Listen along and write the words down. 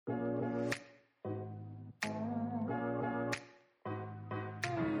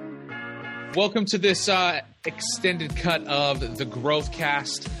Welcome to this extended cut of the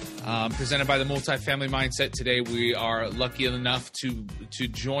Growthcast, presented by the Multifamily Mindset. Today, we are lucky enough to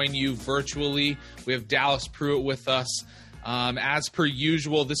join you virtually. We have Dallas Pruitt with us. As per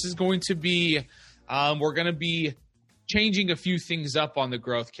usual, this is going to be, we're going to be changing a few things up on the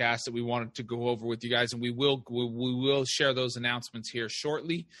Growthcast that we wanted to go over with you guys, and we will share those announcements here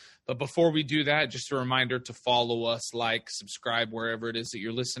shortly. But before we do that, just a reminder to follow us, like, subscribe wherever it is that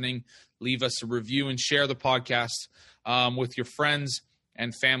you're listening. Leave us a review and share the podcast with your friends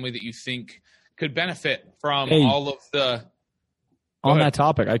and family that you think could benefit from all of the... On that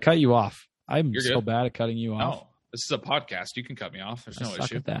topic, I cut you off. I'm so bad at cutting you off. No, this is a podcast. You can cut me off. There's no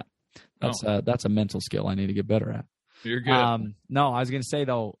issue. At that. That's a mental skill I need to get better at. You're good. No, I was going to say,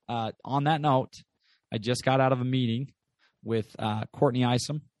 though, on that note, I just got out of a meeting with Courtney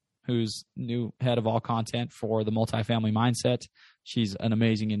Isom, who's new head of all content for the Multifamily Mindset. She's an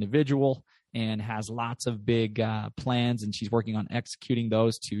amazing individual and has lots of big plans, and she's working on executing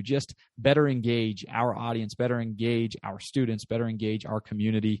those to just better engage our audience, better engage our students, better engage our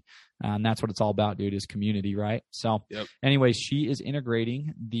community. And that's what it's all about, dude, is community, right? So anyways, she is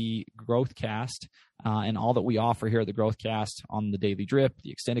integrating the Growthcast and all that we offer here at the Growthcast on the Daily Drip,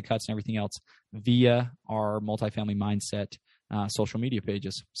 the extended cuts, and everything else via our Multifamily Mindset social media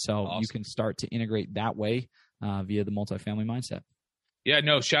pages. So You can start to integrate that way via the Multifamily Mindset. Yeah,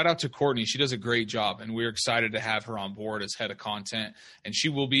 no, shout out to Courtney. She does a great job, and we're excited to have her on board as head of content. And she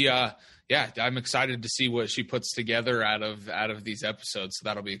will be, I'm excited to see what she puts together out of these episodes. So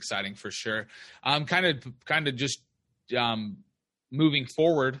that'll be exciting for sure. Kind of just moving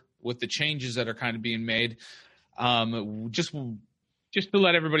forward with the changes that are kind of being made. Just to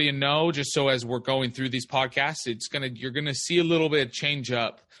let everybody know, just so as we're going through these podcasts, you're gonna see a little bit of change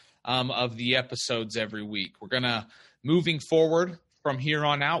up of the episodes every week. We're gonna moving forward. From here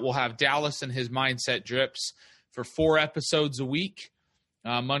on out, we'll have Dallas and his Mindset Drips for 4 episodes a week.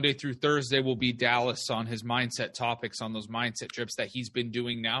 Monday through Thursday will be Dallas on his mindset topics on those Mindset Drips that he's been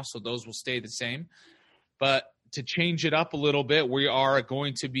doing now, so those will stay the same. But to change it up a little bit, we are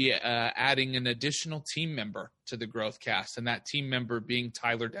going to be adding an additional team member to the Growthcast, and that team member being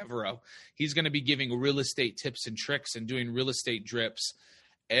Tyler Devereaux. He's going to be giving real estate tips and tricks and doing real estate drips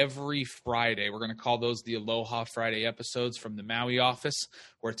every Friday. We're going to call those the Aloha Friday episodes from the Maui office,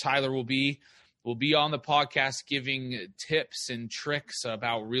 where Tyler will be on the podcast giving tips and tricks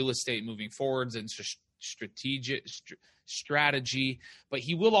about real estate moving forwards and strategy. But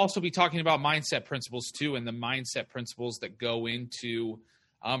he will also be talking about mindset principles too, and the mindset principles that go into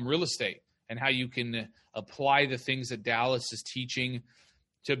real estate and how you can apply the things that Dallas is teaching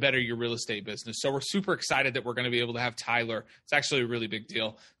to better your real estate business. So we're super excited that we're going to be able to have Tyler. It's actually a really big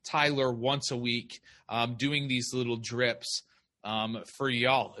deal. Tyler once a week doing these little drips for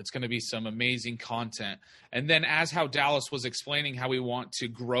y'all. It's going to be some amazing content. And then as how Dallas was explaining how we want to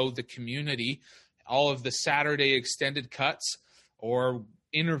grow the community, all of the Saturday extended cuts or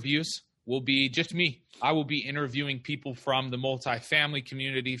interviews will be just me. I will be interviewing people from the multifamily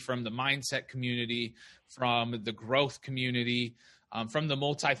community, from the mindset community, from the growth community, from the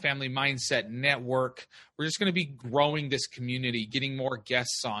Multifamily Mindset Network. We're just going to be growing this community, getting more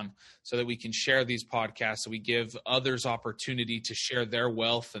guests on so that we can share these podcasts, so we give others opportunity to share their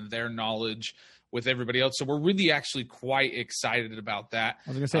wealth and their knowledge with everybody else. So we're really actually quite excited about that. I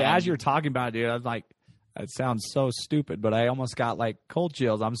was going to say, as you're talking about it, dude, I was like, that sounds so stupid, but I almost got like cold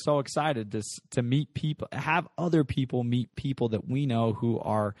chills. I'm so excited to meet people, have other people meet people that we know who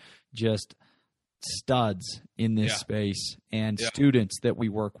are just studs in this space, and students that we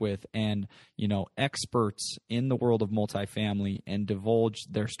work with, and experts in the world of multifamily, and divulge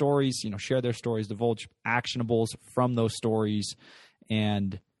their stories, share their stories, divulge actionables from those stories.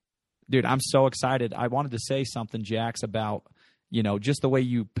 And dude, I'm so excited. I wanted to say something, Jax, about just the way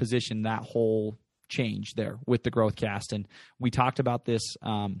you position that whole change there with the Growthcast. And we talked about this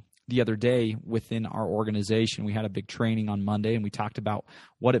the other day within our organization. We had a big training on Monday, and we talked about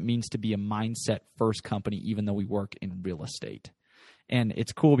what it means to be a mindset first company, even though we work in real estate. And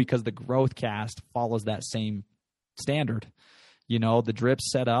it's cool because the Growthcast follows that same standard. The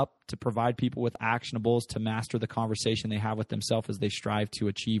drip's set up to provide people with actionables to master the conversation they have with themselves as they strive to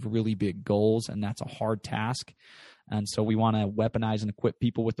achieve really big goals. And that's a hard task. And so we want to weaponize and equip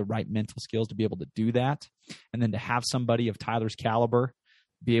people with the right mental skills to be able to do that. And then to have somebody of Tyler's caliber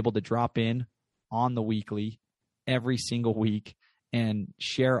be able to drop in on the weekly every single week and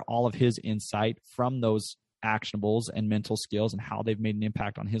share all of his insight from those actionables and mental skills and how they've made an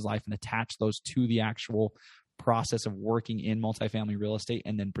impact on his life, and attach those to the actual process of working in multifamily real estate,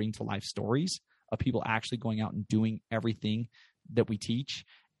 and then bring to life stories of people actually going out and doing everything that we teach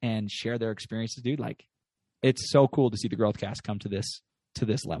and share their experiences, dude. Like, it's so cool to see the Growthcast come to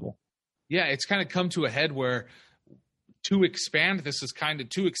this level. Yeah, it's kind of come to a head where to expand, this is kind of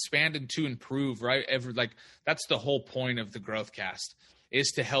to expand and to improve, right? That's the whole point of the Growthcast,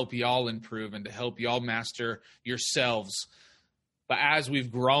 is to help y'all improve and to help y'all master yourselves. But as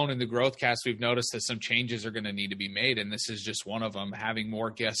we've grown in the Growthcast, we've noticed that some changes are going to need to be made, and this is just one of them, having more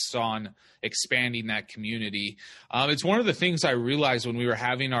guests on, expanding that community. It's one of the things I realized when we were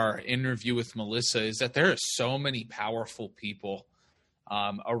having our interview with Melissa, is that there are so many powerful people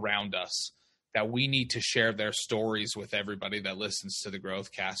around us that we need to share their stories with everybody that listens to the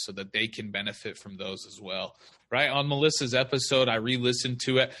Growthcast so that they can benefit from those as well, right? On Melissa's episode, I re-listened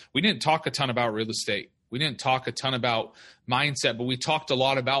to it. We didn't talk a ton about real estate. We didn't talk a ton about mindset, but we talked a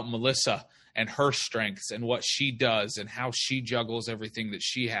lot about Melissa and her strengths and what she does and how she juggles everything that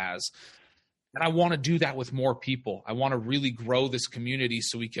she has. And I want to do that with more people. I want to really grow this community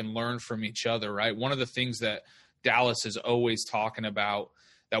so we can learn from each other, right? One of the things that Dallas is always talking about,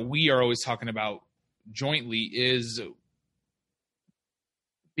 that we are always talking about jointly, is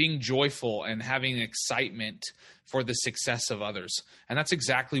being joyful and having excitement for the success of others. And that's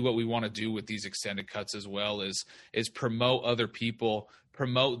exactly what we want to do with these extended cuts as well, is promote other people,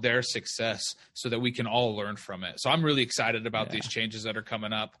 promote their success so that we can all learn from it. So I'm really excited about these changes that are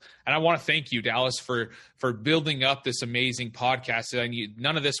coming up. And I want to thank you, Dallas, for building up this amazing podcast.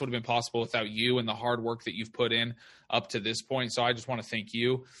 None of this would have been possible without you and the hard work that you've put in up to this point. So I just want to thank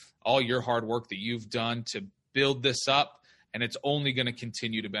you, all your hard work that you've done to build this up. And it's only going to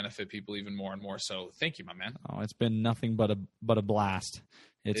continue to benefit people even more and more. So thank you, my man. Oh, it's been nothing but a blast.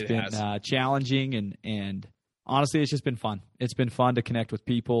 It's been challenging and honestly, it's just been fun. It's been fun to connect with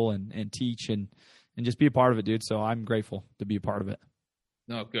people and teach and just be a part of it, dude. So I'm grateful to be a part of it.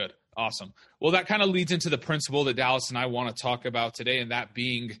 No, good. Awesome. Well, that kind of leads into the principle that Dallas and I want to talk about today, and that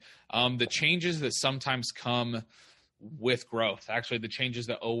being the changes that sometimes come with growth. Actually, the changes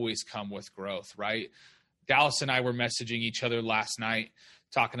that always come with growth, right? Dallas and I were messaging each other last night,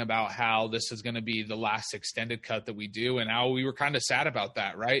 talking about how this is going to be the last extended cut that we do and how we were kind of sad about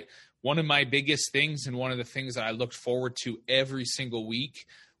that, right? One of my biggest things and one of the things that I looked forward to every single week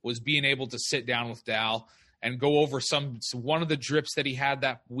was being able to sit down with Dal and go over one of the drips that he had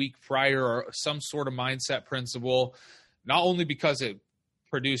that week prior, or some sort of mindset principle, not only because it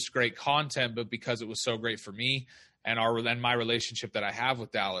produced great content, but because it was so great for me and my relationship that I have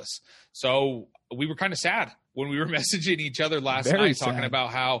with Dallas. So we were kind of sad when we were messaging each other last night, talking about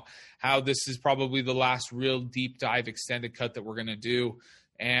how this is probably the last real deep dive extended cut that we're going to do.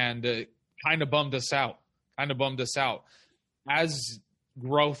 And kind of bummed us out. As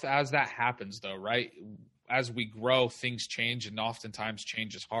that happens though, right? As we grow, things change, and oftentimes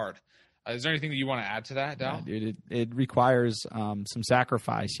change is hard. Is there anything that you want to add to that, Dal? Yeah, dude, it requires some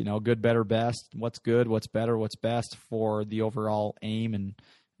sacrifice, good, better, best. What's good, what's better, what's best for the overall aim and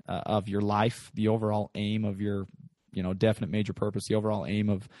of your life, the overall aim of your, definite major purpose, the overall aim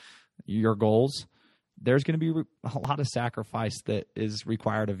of your goals. There's going to be a lot of sacrifice that is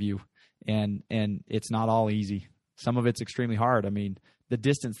required of you, and it's not all easy. Some of it's extremely hard. I mean, the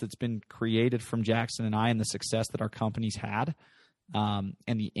distance that's been created from Jackson and I, and the success that our companies had, and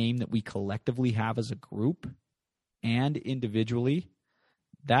the aim that we collectively have as a group and individually,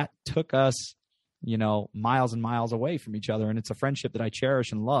 that took us, miles and miles away from each other. And it's a friendship that I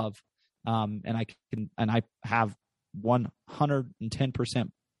cherish and love. And I have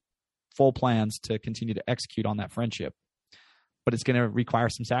 110% full plans to continue to execute on that friendship, but it's going to require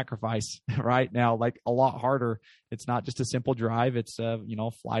some sacrifice right now, like a lot harder. It's not just a simple drive. It's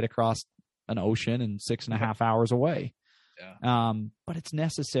flight across an ocean and 6.5 hours away. Yeah. But it's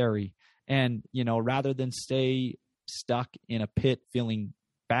necessary. And, rather than stay stuck in a pit feeling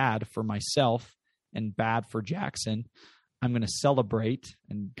bad for myself and bad for Jackson, I'm going to celebrate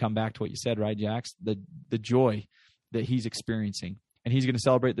and come back to what you said, right, Jax? The joy that he's experiencing. And he's going to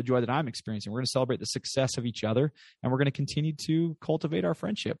celebrate the joy that I'm experiencing. We're going to celebrate the success of each other, and we're going to continue to cultivate our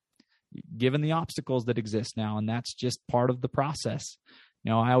friendship, given the obstacles that exist now. And that's just part of the process.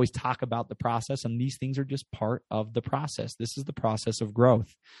 I always talk about the process, and these things are just part of the process. This is the process of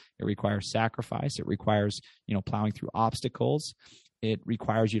growth. It requires sacrifice. It requires, plowing through obstacles. It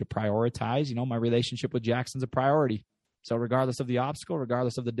requires you to prioritize. My relationship with Jackson's a priority. So regardless of the obstacle,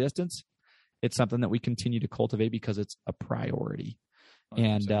 regardless of the distance, it's something that we continue to cultivate because it's a priority.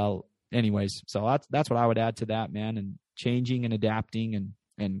 100%. And anyways, so that's what I would add to that, man. And changing and adapting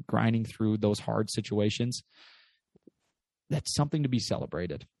and grinding through those hard situations, that's something to be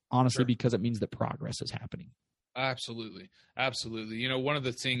celebrated, honestly, sure, because it means that progress is happening. Absolutely. One of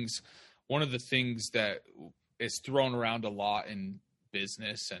the things that is thrown around a lot in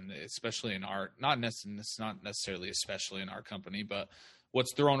business, and especially in our, not necessarily especially in our company, but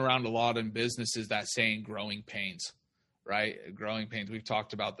what's thrown around a lot in business is that saying growing pains, right? Growing pains. We've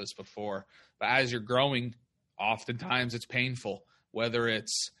talked about this before, but as you're growing, oftentimes it's painful, whether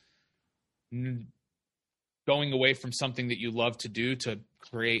it's going away from something that you love to do to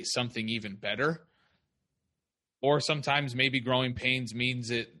create something even better. Or sometimes maybe growing pains means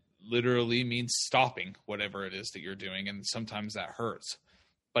it literally means stopping whatever it is that you're doing. And sometimes that hurts,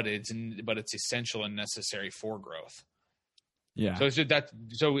 but it's essential and necessary for growth. Yeah. So it's just that,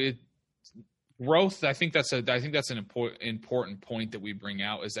 growth, I think that's an important point that we bring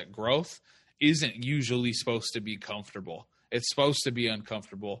out, is that growth isn't usually supposed to be comfortable. It's supposed to be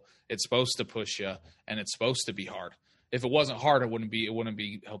uncomfortable. It's supposed to push you, and it's supposed to be hard. If it wasn't hard, it wouldn't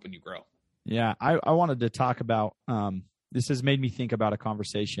be helping you grow. Yeah. I wanted to talk about, this has made me think about a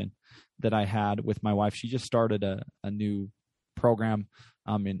conversation that I had with my wife. She just started a new program.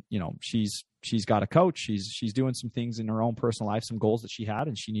 And she's got a coach. She's doing some things in her own personal life, some goals that she had,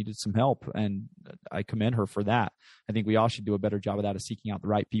 and she needed some help. And I commend her for that. I think we all should do a better job of that, of seeking out the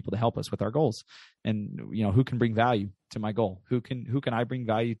right people to help us with our goals. And, who can bring value to my goal? Who can I bring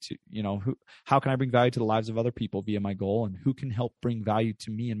value to, how can I bring value to the lives of other people via my goal? And who can help bring value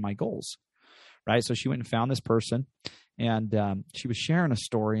to me and my goals? Right. So she went and found this person, and she was sharing a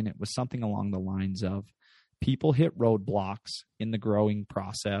story, and it was something along the lines of, people hit roadblocks in the growing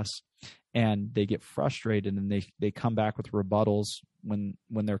process, and they get frustrated, and they come back with rebuttals when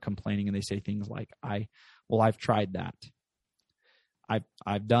they're complaining, and they say things like, I've tried that.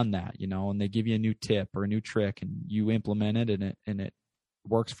 I've done that, and they give you a new tip or a new trick, and you implement it, and it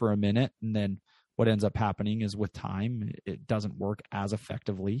works for a minute. And then what ends up happening is, with time, it doesn't work as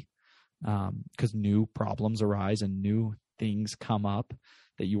effectively, because new problems arise and new things come up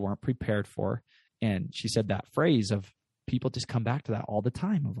that you weren't prepared for. And she said that phrase of, people just come back to that all the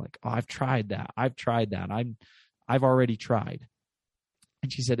time, of like, oh, I've tried that. I've already tried.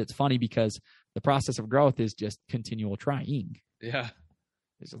 And she said, it's funny because the process of growth is just continual trying. Yeah.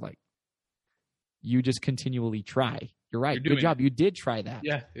 It's just like, you just continually try. You're right. Good job. You did try that.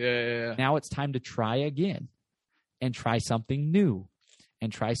 Yeah. Now it's time to try again, and try something new,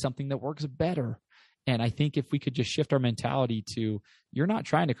 and try something that works better. And I think if we could just shift our mentality to, you're not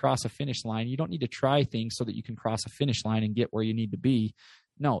trying to cross a finish line. You don't need to try things so that you can cross a finish line and get where you need to be.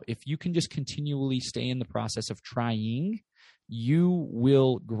 No, if you can just continually stay in the process of trying, you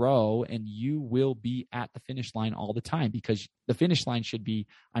will grow, and you will be at the finish line all the time, because the finish line should be,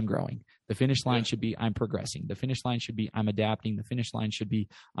 I'm growing. The finish line should be, I'm progressing. The finish line should be, I'm adapting. The finish line should be,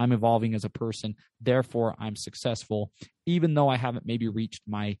 I'm evolving as a person. Therefore, I'm successful, even though I haven't maybe reached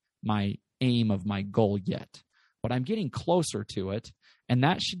my aim of my goal yet, but I'm getting closer to it. And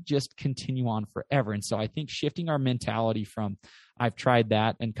that should just continue on forever. And so I think shifting our mentality from, I've tried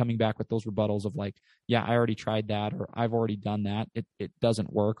that, and coming back with those rebuttals of like, yeah, I already tried that, or I've already done that, it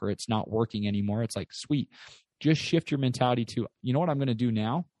doesn't work, or it's not working anymore. It's like, sweet. Just shift your mentality to, you know what I'm going to do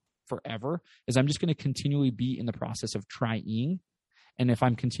now forever is, I'm just going to continually be in the process of trying. And if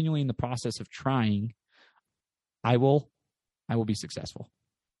I'm continually in the process of trying, I will be successful.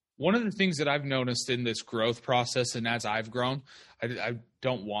 One of the things that I've noticed in this growth process, and as I've grown, I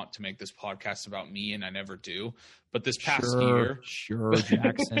don't want to make this podcast about me, and I never do, but this past year. Sure,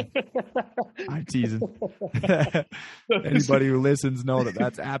 Jackson. I'm teasing. Anybody who listens know that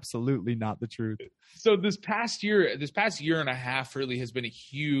that's absolutely not the truth. So this past year and a half really has been a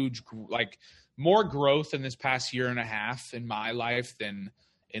huge, more growth in this past year and a half in my life than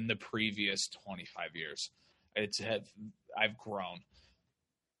in the previous 25 years. I've grown.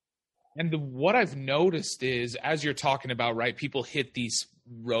 And what I've noticed is, as you're talking about, right, people hit these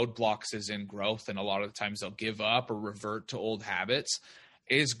roadblocks as in growth, and a lot of the times they'll give up or revert to old habits,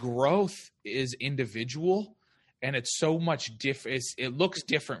 is growth is individual, and it's so much different. It looks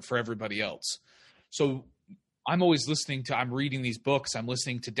different for everybody else. So I'm always I'm reading these books. I'm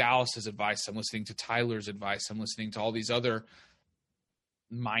listening to Dallas's advice. I'm listening to Tyler's advice. I'm listening to all these other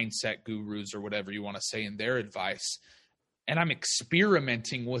mindset gurus, or whatever you want to say, in their advice. And I'm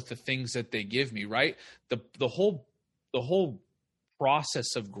experimenting with the things that they give me, right? The whole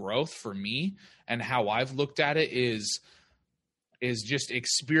process of growth for me, and how I've looked at it, is just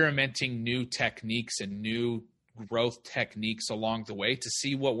experimenting new techniques and new growth techniques along the way to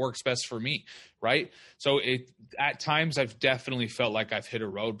see what works best for me, right? So at times I've definitely felt like I've hit a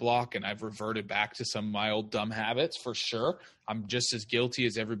roadblock, and I've reverted back to some of my old dumb habits, for sure. I'm just as guilty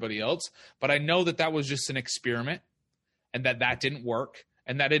as everybody else, but I know that was just an experiment, and that didn't work,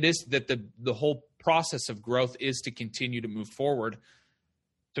 and that it is that the whole process of growth is to continue to move forward,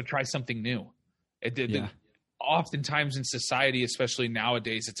 to try something new. oftentimes in society, especially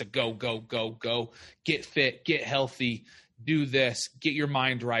nowadays, it's a go, go, go, go, get fit, get healthy, do this, get your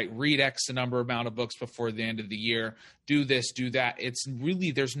mind right, read X the number amount of books before the end of the year, do this, do that. It's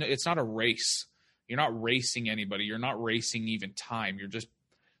really, it's not a race. You're not racing anybody. You're not racing even time. You're just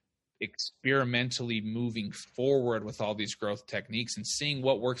experimentally moving forward with all these growth techniques and seeing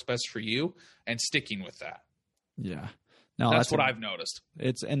what works best for you and sticking with that. Yeah. No, that's what I've noticed.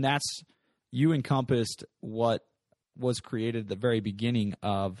 You encompassed what was created at the very beginning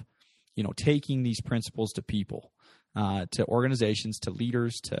of, taking these principles to people, to organizations, to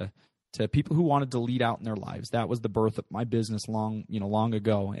leaders, to people who wanted to lead out in their lives. That was the birth of my business long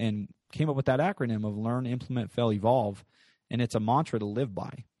ago, and came up with that acronym of learn, implement, fail, evolve. And it's a mantra to live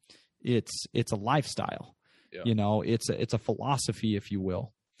by. It's a lifestyle, it's a philosophy, if you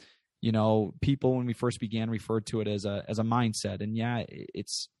will. People, when we first began, referred to it as a mindset. And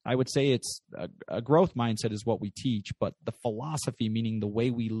I would say it's a growth mindset is what we teach, but the philosophy, meaning the way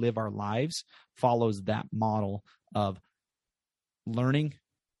we live our lives, follows that model of learning,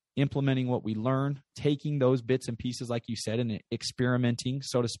 implementing what we learn, taking those bits and pieces, like you said, and experimenting,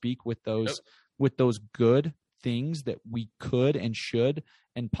 so to speak, with those good things that we could and should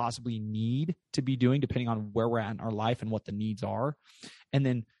and possibly need to be doing, depending on where we're at in our life and what the needs are. And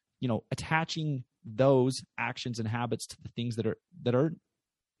then, attaching those actions and habits to the things that are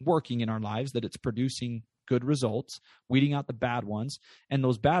working in our lives, that it's producing good results, weeding out the bad ones, and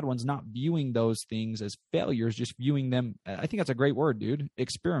those bad ones, not viewing those things as failures, just viewing them. I think that's a great word, dude.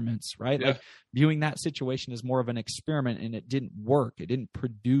 Experiments, right? Yeah. Like viewing that situation as more of an experiment, and it didn't work. It didn't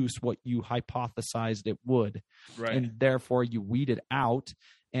produce what you hypothesized it would. Right. And therefore you weed it out.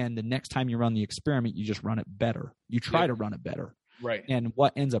 And the next time you run the experiment, you just run it better. You try to run it better. Right. And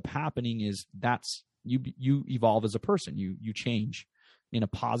what ends up happening is you evolve as a person. You change in a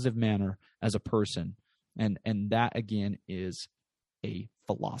positive manner as a person. And that, again, is a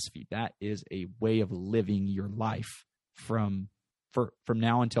philosophy. That is a way of living your life from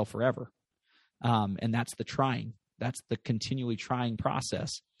now until forever. And that's the trying. That's the continually trying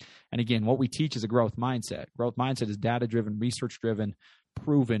process. And again, what we teach is a growth mindset. Growth mindset is data-driven, research-driven,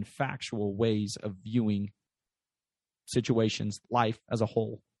 proven, factual ways of viewing situations, life as a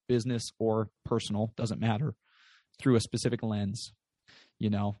whole, business or personal, doesn't matter, through a specific lens.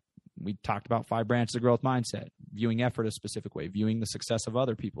 We talked about 5 branches of growth mindset: viewing effort a specific way, viewing the success of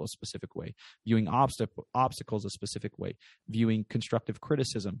other people a specific way, viewing obstacles a specific way, viewing constructive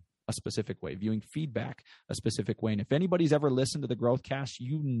criticism a specific way, viewing feedback a specific way. And if anybody's ever listened to the Growthcast,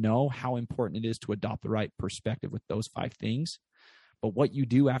 you know how important it is to adopt the right perspective with those 5 things. But what you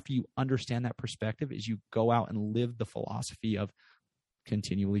do after you understand that perspective is you go out and live the philosophy of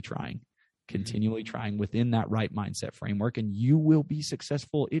continually trying within that right mindset framework, and you will be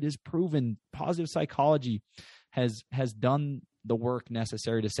successful. It is proven. Positive psychology has done the work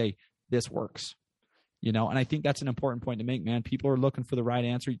necessary to say this works. And I think that's an important point to make, man. People are looking for the right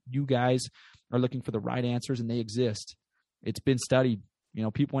answer. You guys are looking for the right answers, and they exist. It's been studied.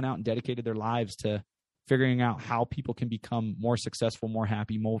 People went out and dedicated their lives to figuring out how people can become more successful, more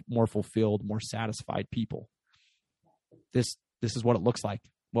happy, more fulfilled, more satisfied people. This is what it looks like,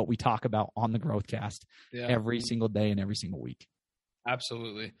 what we talk about on the Growthcast every single day and every single week.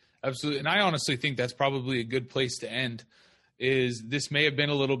 Absolutely. Absolutely. And I honestly think that's probably a good place to end. This may have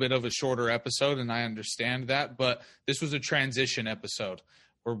been a little bit of a shorter episode, and I understand that, but this was a transition episode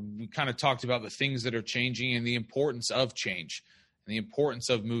where we kind of talked about the things that are changing and the importance of change and the importance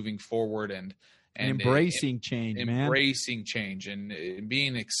of moving forward and embracing change, man. Embracing change and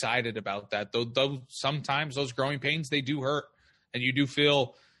being excited about that. Though sometimes those growing pains, they do hurt, and you can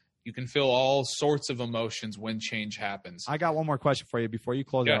feel all sorts of emotions when change happens. I got one more question for you before you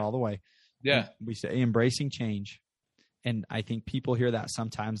close out all the way. Yeah. We say embracing change. And I think people hear that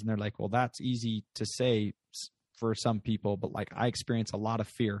sometimes and they're like, well, that's easy to say for some people, but like I experience a lot of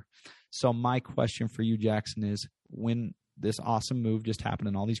fear. So my question for you, Jackson, is when this awesome move just happened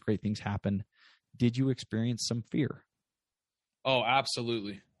and all these great things happened, did you experience some fear? Oh,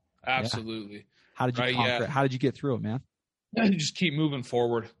 absolutely. Absolutely. Yeah. How did you conquer it? How did you get through it, man? Just keep moving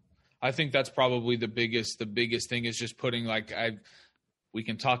forward. I think that's probably the biggest thing is just putting we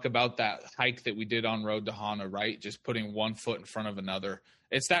can talk about that hike that we did on Road to Hana, right? Just putting one foot in front of another.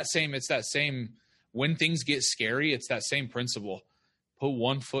 It's that same when things get scary, it's that same principle. Put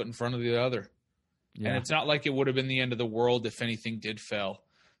one foot in front of the other. Yeah. And it's not like it would have been the end of the world if anything did fail.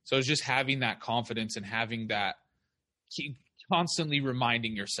 So it's just having that confidence and having that, keep constantly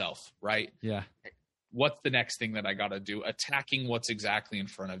reminding yourself, right? Yeah. What's the next thing that I got to do? Attacking what's exactly in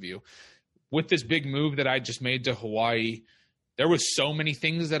front of you. With this big move that I just made to Hawaii, there was so many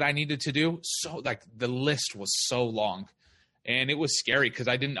things that I needed to do. So like the list was so long, and it was scary because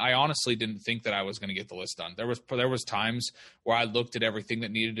I honestly didn't think that I was going to get the list done. There was times where I looked at everything that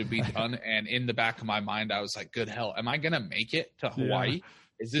needed to be done, and in the back of my mind, I was like, good hell, am I going to make it to Hawaii? Yeah,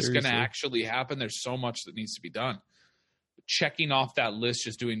 is this going to actually happen? There's so much that needs to be done. Checking off that list,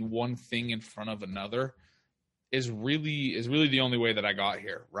 just doing one thing in front of another is really the only way that I got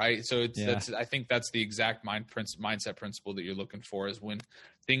here. Right. So I think that's the exact mindset principle that you're looking for, is when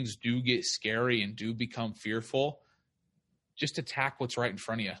things do get scary and do become fearful, just attack what's right in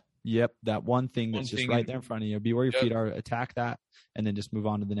front of you. Yep. That one thing that's just right there in front of you. Be where your feet are, attack that, and then just move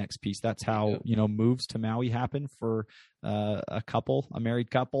on to the next piece. That's how, moves to Maui happen for a married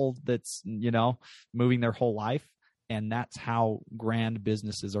couple that's, moving their whole life. And that's how grand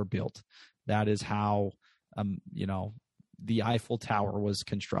businesses are built. That is how, the Eiffel Tower was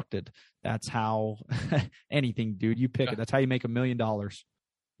constructed. That's how anything, dude, you pick it. That's how you make $1 million.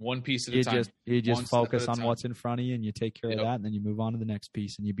 One piece at a time. You just focus on what's in front of you, and you take care of that, and then you move on to the next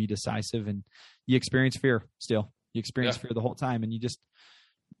piece, and you be decisive, and you experience fear still. You experience fear the whole time, and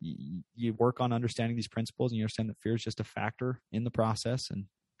you work on understanding these principles, and you understand that fear is just a factor in the process. And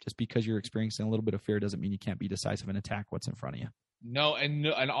just because you're experiencing a little bit of fear doesn't mean you can't be decisive and attack what's in front of you. No, and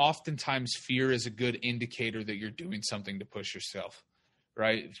oftentimes fear is a good indicator that you're doing something to push yourself,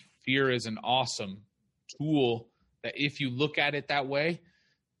 right? Fear is an awesome tool that, if you look at it that way,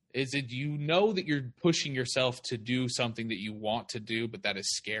 is that that you're pushing yourself to do something that you want to do, but that is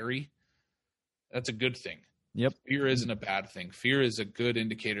scary. That's a good thing. Yep. Fear isn't a bad thing. Fear is a good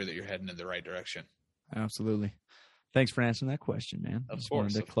indicator that you're heading in the right direction. Absolutely. Thanks for answering that question, man. Of Just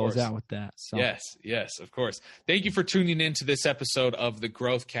course. wanted to close out with that. So. Yes, of course. Thank you for tuning in to this episode of the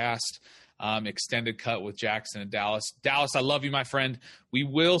Growthcast, extended cut with Jackson and Dallas. Dallas, I love you, my friend. We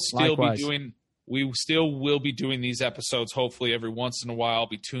will still be doing these episodes, hopefully every once in a while. I'll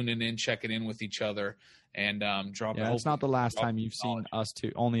be tuning in, checking in with each other, and dropping. Yeah, it's not the last time you've seen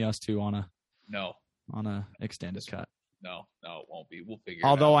only us two on a extended cut. No, it won't be. We'll figure it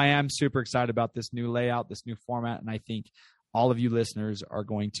out. Although I am super excited about this new layout, this new format, and I think all of you listeners are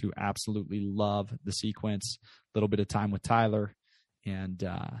going to absolutely love the sequence, a little bit of time with Tyler, and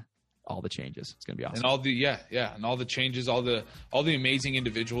all the changes. It's going to be awesome. And all the changes, all the amazing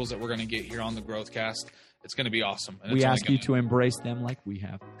individuals that we're going to get here on the Growthcast. It's going to be awesome. And we ask you to embrace them like we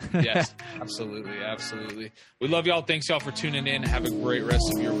have. Yes, absolutely. We love y'all. Thanks y'all for tuning in. Have a great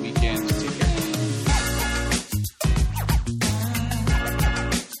rest of your weekend. Take care.